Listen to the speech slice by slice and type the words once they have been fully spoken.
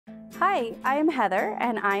Hi, I'm Heather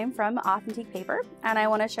and I'm from Authentique Paper, and I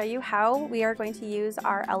want to show you how we are going to use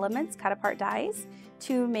our Elements cut apart dies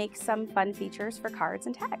to make some fun features for cards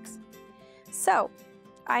and tags. So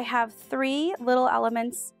I have 3 little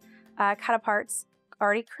Elements cut aparts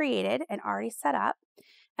already created and already set up,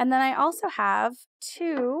 and then I also have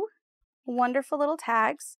 2 wonderful little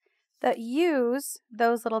tags that use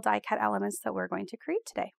those little die cut elements that we're going to create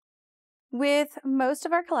today. With most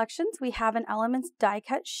of our collections, we have an Elements die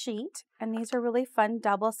cut sheet, and these are really fun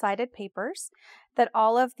double-sided papers that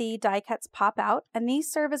all of the die cuts pop out, and these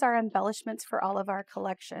serve as our embellishments for all of our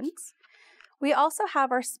collections. We also have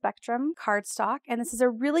our Spectrum cardstock, and this is a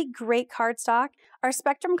really great cardstock. Our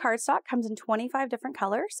Spectrum cardstock comes in 25 different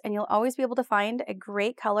colors, and you'll always be able to find a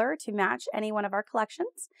great color to match any one of our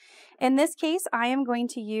collections. In this case, I am going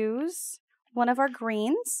to use one of our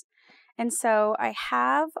greens. And so I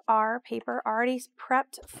have our paper already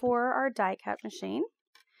prepped for our die cut machine.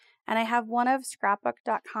 And I have one of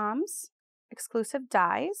Scrapbook.com's exclusive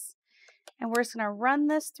dies. And we're just going to run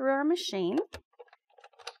this through our machine.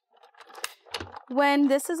 When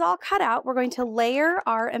this is all cut out, we're going to layer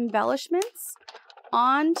our embellishments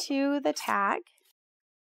onto the tag.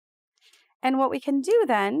 And what we can do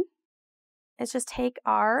then is just take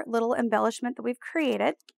our little embellishment that we've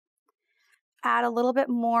created, add a little bit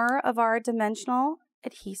more of our dimensional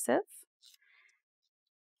adhesive,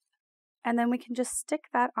 and then we can just stick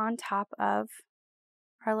that on top of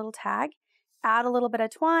our little tag, add a little bit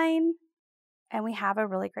of twine, and we have a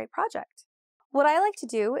really great project. What I like to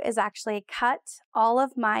do is actually cut all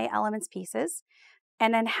of my Elements pieces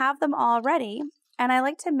and then have them all ready, and I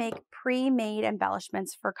like to make pre-made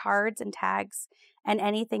embellishments for cards and tags and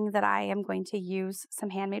anything that I am going to use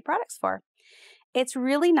some handmade products for. It's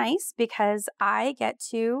really nice because I get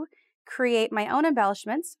to create my own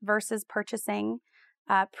embellishments versus purchasing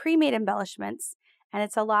pre-made embellishments, and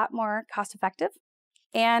it's a lot more cost effective.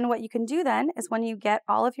 And what you can do then is when you get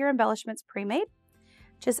all of your embellishments pre-made,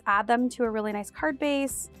 just add them to a really nice card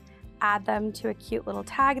base, add them to a cute little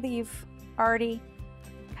tag that you've already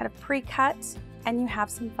kind of pre-cut, and you have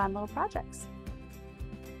some fun little projects.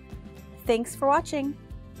 Thanks for watching.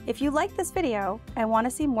 If you like this video and want to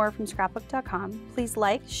see more from Scrapbook.com, please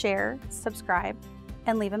like, share, subscribe,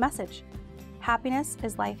 and leave a message. Happiness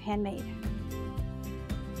is life handmade.